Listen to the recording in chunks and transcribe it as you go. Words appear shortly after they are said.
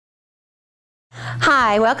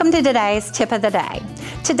Hi, welcome to today's tip of the day.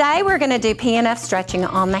 Today we're going to do PNF stretching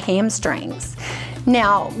on the hamstrings.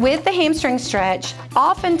 Now, with the hamstring stretch,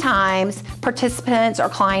 oftentimes participants or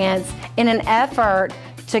clients, in an effort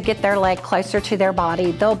to get their leg closer to their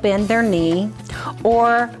body, they'll bend their knee,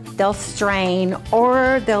 or they'll strain,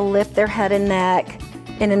 or they'll lift their head and neck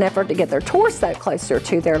in an effort to get their torso closer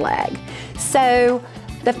to their leg. So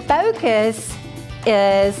the focus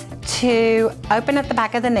is to open at the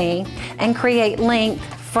back of the knee and create length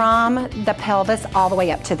from the pelvis all the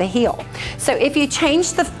way up to the heel. So if you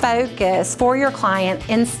change the focus for your client,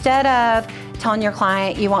 instead of telling your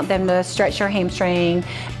client you want them to stretch your hamstring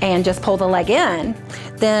and just pull the leg in,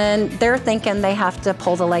 then they're thinking they have to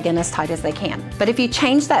pull the leg in as tight as they can. But if you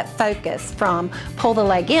change that focus from pull the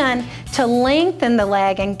leg in to lengthen the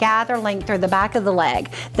leg and gather length through the back of the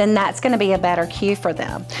leg, then that's going to be a better cue for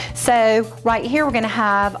them. So right here we're going to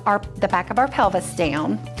have the back of our pelvis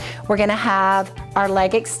down. We're going to have our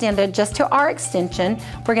leg extended just to our extension.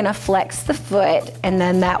 We're going to flex the foot, and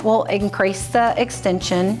then that will increase the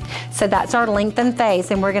extension. So that's our lengthen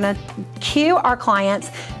phase, and we're going to cue our clients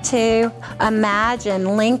to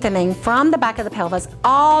imagine lengthening from the back of the pelvis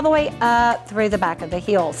all the way up through the back of the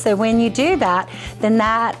heel. So when you do that, then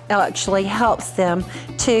that actually helps them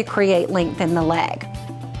to create length in the leg.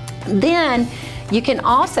 Then you can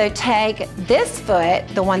also take this foot,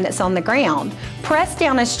 the one that's on the ground, press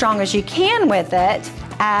down as strong as you can with it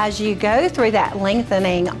as you go through that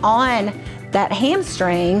lengthening on that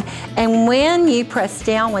hamstring. And when you press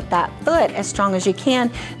down with that foot as strong as you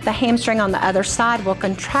can, the hamstring on the other side will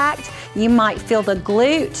contract. You might feel the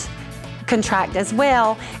glute contract as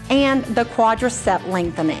well, and the quadricep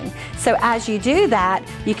lengthening. So as you do that,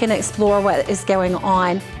 you can explore what is going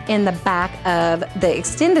on in the back of the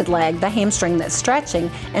extended leg, the hamstring that's stretching,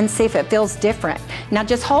 and see if it feels different. Now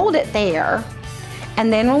just hold it there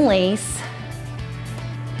and then release,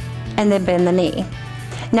 and then bend the knee.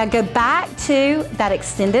 Now go back to that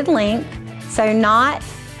extended length, so not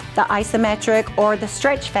the isometric or the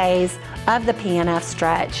stretch phase of the PNF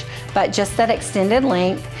stretch, but just that extended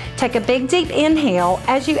length. Take a big deep inhale.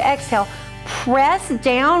 As you exhale, press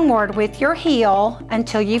downward with your heel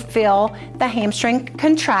until you feel the hamstring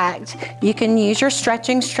contract. You can use your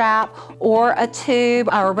stretching strap or a tube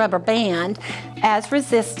or a rubber band as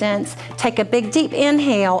resistance. Take a big deep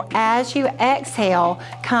inhale. As you exhale,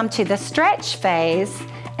 come to the stretch phase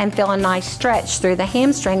and feel a nice stretch through the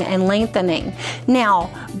hamstring and lengthening. Now,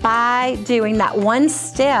 by doing that one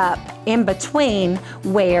step in between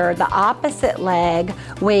where the opposite leg,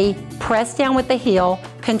 we pressed down with the heel,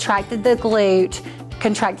 contracted the glute,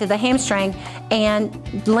 contracted the hamstring,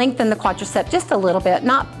 and lengthened the quadricep just a little bit.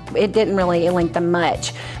 It didn't really lengthen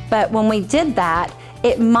much, but when we did that,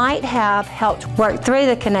 it might have helped work through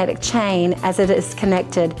the kinetic chain as it is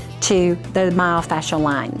connected to the myofascial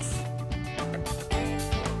lines.